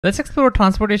Let's explore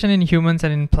transportation in humans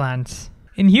and in plants.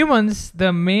 In humans,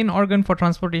 the main organ for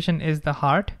transportation is the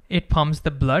heart. It pumps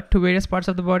the blood to various parts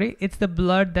of the body. It's the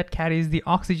blood that carries the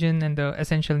oxygen and the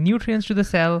essential nutrients to the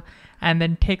cell and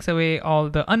then takes away all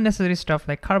the unnecessary stuff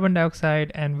like carbon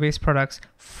dioxide and waste products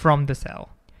from the cell.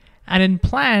 And in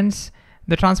plants,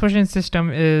 the transportation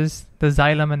system is the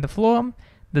xylem and the phloem.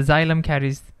 The xylem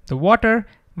carries the water,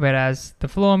 whereas the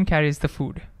phloem carries the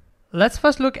food. Let's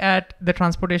first look at the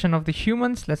transportation of the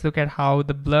humans. Let's look at how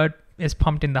the blood is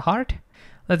pumped in the heart.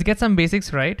 Let's get some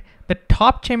basics right. The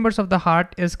top chambers of the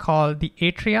heart is called the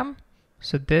atrium.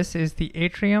 So this is the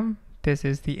atrium, this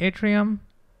is the atrium.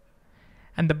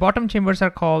 And the bottom chambers are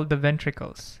called the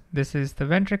ventricles. This is the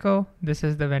ventricle, this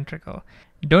is the ventricle.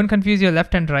 Don't confuse your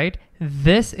left and right.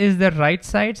 This is the right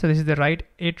side. So this is the right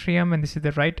atrium and this is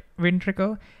the right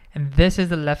ventricle. And this is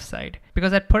the left side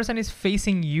because that person is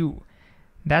facing you.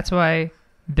 That's why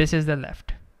this is the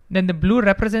left. Then the blue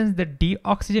represents the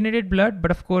deoxygenated blood, but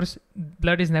of course,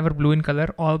 blood is never blue in color.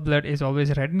 All blood is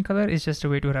always red in color. It's just a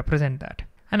way to represent that.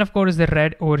 And of course, the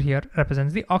red over here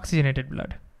represents the oxygenated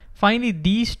blood. Finally,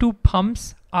 these two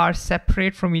pumps are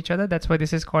separate from each other. That's why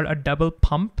this is called a double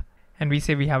pump. And we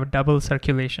say we have a double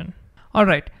circulation. All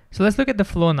right, so let's look at the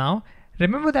flow now.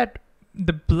 Remember that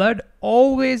the blood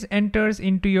always enters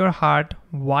into your heart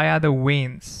via the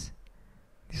veins.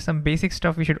 This is some basic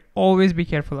stuff we should always be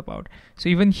careful about. So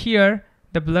even here,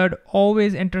 the blood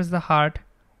always enters the heart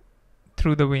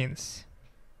through the veins.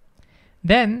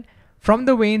 Then from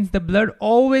the veins, the blood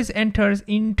always enters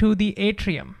into the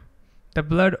atrium. The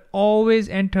blood always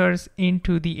enters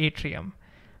into the atrium.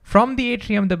 From the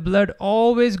atrium, the blood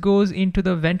always goes into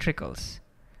the ventricles.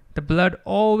 The blood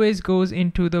always goes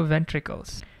into the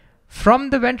ventricles. From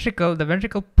the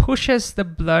ventricle pushes the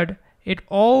blood. It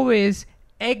always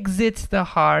exits the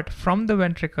heart from the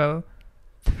ventricle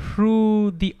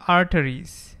through the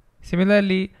arteries.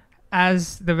 Similarly,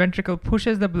 as the ventricle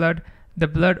pushes the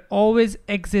blood always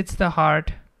exits the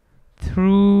heart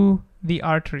through the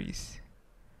arteries.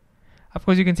 Of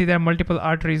course, you can see there are multiple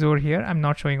arteries over here. I'm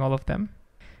not showing all of them.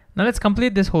 Now let's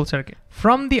complete this whole circuit.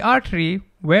 From the artery,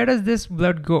 where does this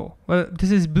blood go? Well, this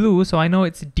is blue, so I know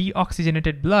it's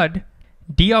deoxygenated blood.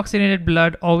 Deoxygenated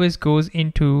blood always goes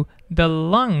into the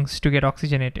lungs to get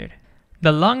oxygenated.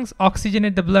 The lungs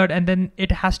oxygenate the blood and then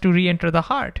it has to re-enter the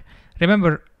heart.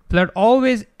 Remember, blood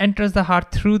always enters the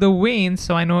heart through the veins,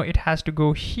 so I know it has to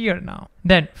go here now.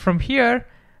 Then from here,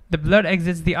 the blood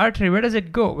exits the artery. Where does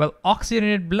it go? Well,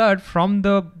 oxygenated blood from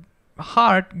the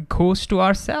heart goes to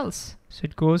our cells. So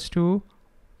it goes to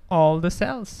all the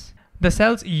cells. The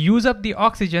cells use up the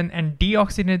oxygen and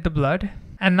deoxygenate the blood.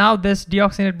 And now this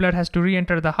deoxygenated blood has to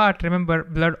re-enter the heart. Remember,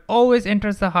 blood always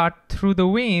enters the heart through the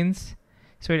veins.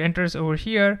 So it enters over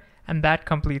here and that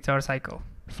completes our cycle.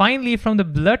 Finally, from the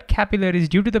blood capillaries,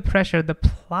 due to the pressure, the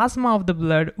plasma of the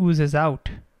blood oozes out.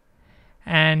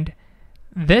 And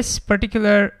this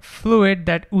particular fluid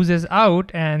that oozes out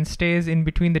and stays in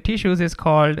between the tissues is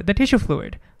called the tissue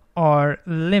fluid or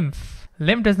lymph.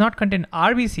 Lymph does not contain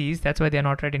RBCs. That's why they're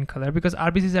not red in color because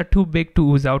RBCs are too big to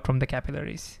ooze out from the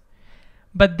capillaries.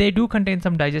 But they do contain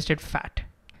some digested fat.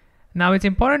 Now it's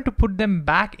important to put them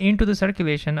back into the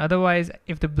circulation. Otherwise,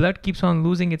 if the blood keeps on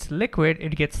losing its liquid,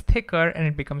 it gets thicker and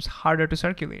it becomes harder to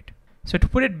circulate. So to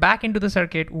put it back into the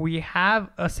circuit, we have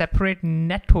a separate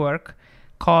network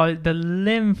called the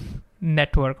lymph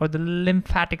network or the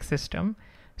lymphatic system.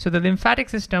 So the lymphatic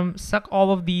system suck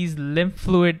all of these lymph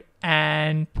fluid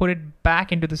and put it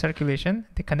back into the circulation.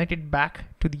 They connect it back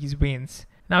to these veins.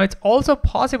 Now it's also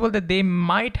possible that they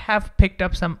might have picked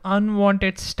up some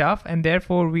unwanted stuff and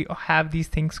therefore we have these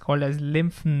things called as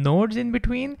lymph nodes in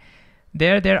between.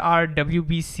 There are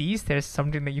WBCs. There's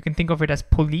something that you can think of it as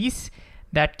police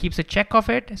that keeps a check of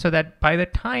it so that by the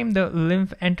time the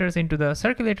lymph enters into the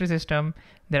circulatory system,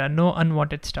 there are no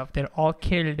unwanted stuff. They're all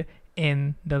killed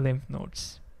in the lymph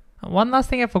nodes. One last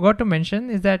thing I forgot to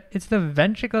mention is that it's the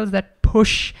ventricles that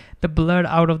push the blood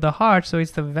out of the heart. So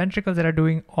it's the ventricles that are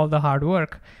doing all the hard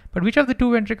work. But which of the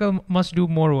two ventricles must do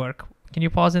more work? Can you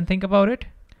pause and think about it?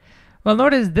 Well,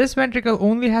 notice this ventricle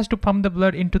only has to pump the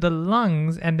blood into the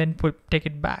lungs and then take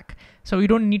it back. So you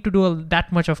don't need to do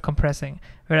that much of compressing.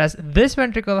 Whereas this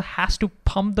ventricle has to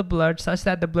pump the blood such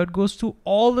that the blood goes to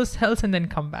all the cells and then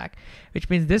come back, which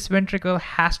means this ventricle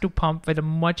has to pump with a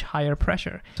much higher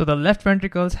pressure. So the left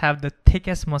ventricles have the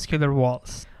thickest muscular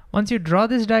walls. Once you draw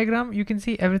this diagram, you can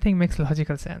see everything makes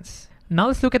logical sense. Now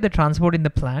let's look at the transport in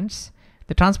the plants.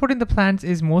 The transport in the plants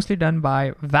is mostly done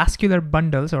by vascular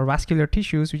bundles or vascular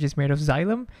tissues, which is made of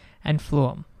xylem and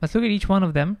phloem. Let's look at each one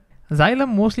of them.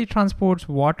 Xylem mostly transports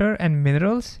water and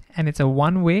minerals, and it's a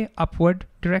one-way upward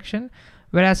direction,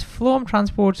 whereas phloem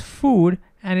transports food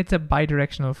and it's a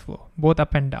bidirectional flow, both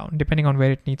up and down, depending on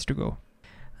where it needs to go.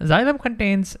 Xylem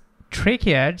contains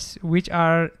tracheids, which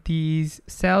are these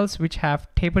cells which have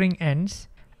tapering ends,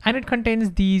 and it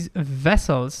contains these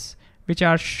vessels, which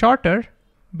are shorter,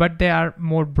 but they are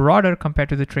more broader compared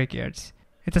to the tracheids.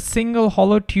 It's a single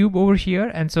hollow tube over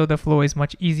here, and so the flow is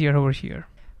much easier over here.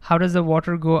 How does the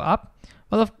water go up?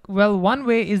 Well, one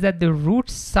way is that the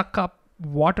roots suck up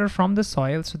water from the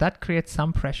soil, so that creates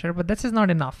some pressure, but this is not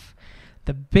enough.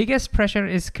 The biggest pressure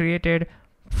is created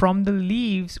from the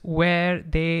leaves where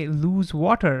they lose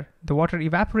water. The water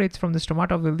evaporates from the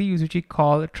stomata of the leaves, which we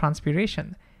call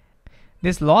transpiration.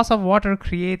 This loss of water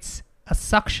creates a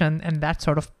suction, and that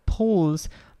sort of pulls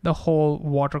the whole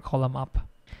water column up.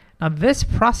 Now, this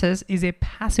process is a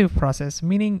passive process,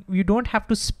 meaning you don't have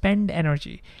to spend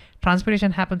energy.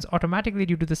 Transpiration happens automatically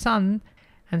due to the sun,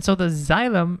 and so the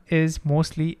xylem is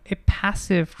mostly a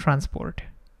passive transport.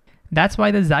 That's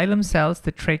why the xylem cells,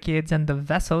 the tracheids and the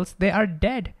vessels, they are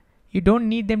dead. You don't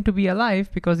need them to be alive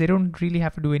because they don't really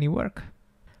have to do any work.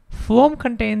 Phloem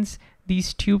contains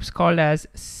these tubes called as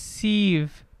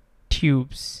sieve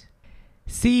tubes.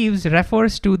 Sieves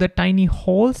refers to the tiny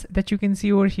holes that you can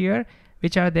see over here,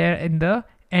 which are there in the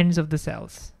ends of the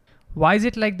cells. Why is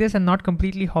it like this and not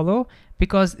completely hollow?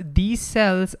 Because these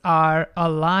cells are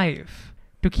alive.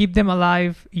 To keep them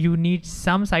alive, you need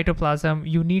some cytoplasm,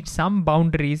 you need some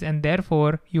boundaries, and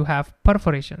therefore you have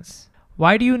perforations.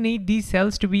 Why do you need these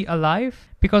cells to be alive?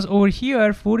 Because over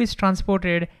here, food is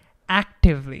transported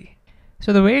actively.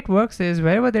 So the way it works is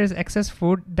wherever there is excess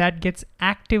food, that gets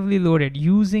actively loaded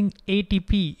using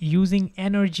ATP, using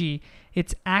energy.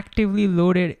 It's actively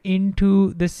loaded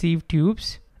into the sieve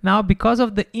tubes. Now, because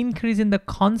of the increase in the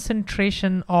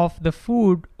concentration of the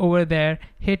food over there,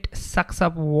 it sucks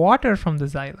up water from the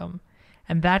xylem,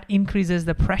 and that increases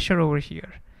the pressure over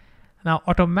here. Now,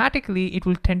 automatically, it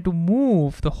will tend to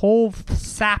move. The whole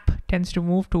sap tends to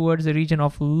move towards the region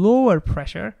of lower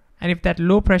pressure. And if that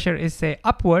low pressure is, say,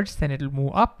 upwards, then it'll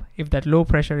move up. If that low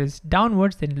pressure is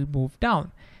downwards, then it'll move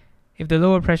down. If the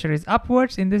lower pressure is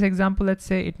upwards, in this example, let's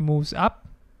say it moves up.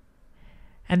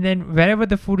 And then wherever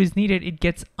the food is needed, it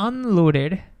gets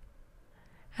unloaded,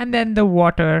 and then the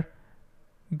water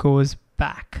goes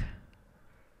back.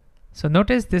 So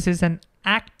notice this is an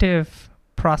active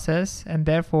process, and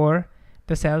therefore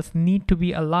the cells need to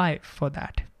be alive for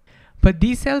that. But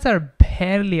these cells are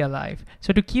barely alive.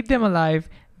 So to keep them alive,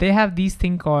 they have these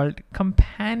things called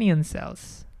companion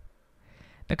cells.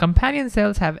 The companion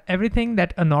cells have everything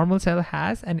that a normal cell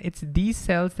has, and it's these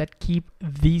cells that keep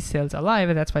these cells alive,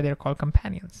 and that's why they're called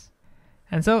companions.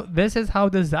 And so this is how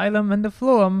the xylem and the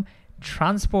phloem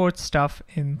transport stuff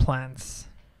in plants.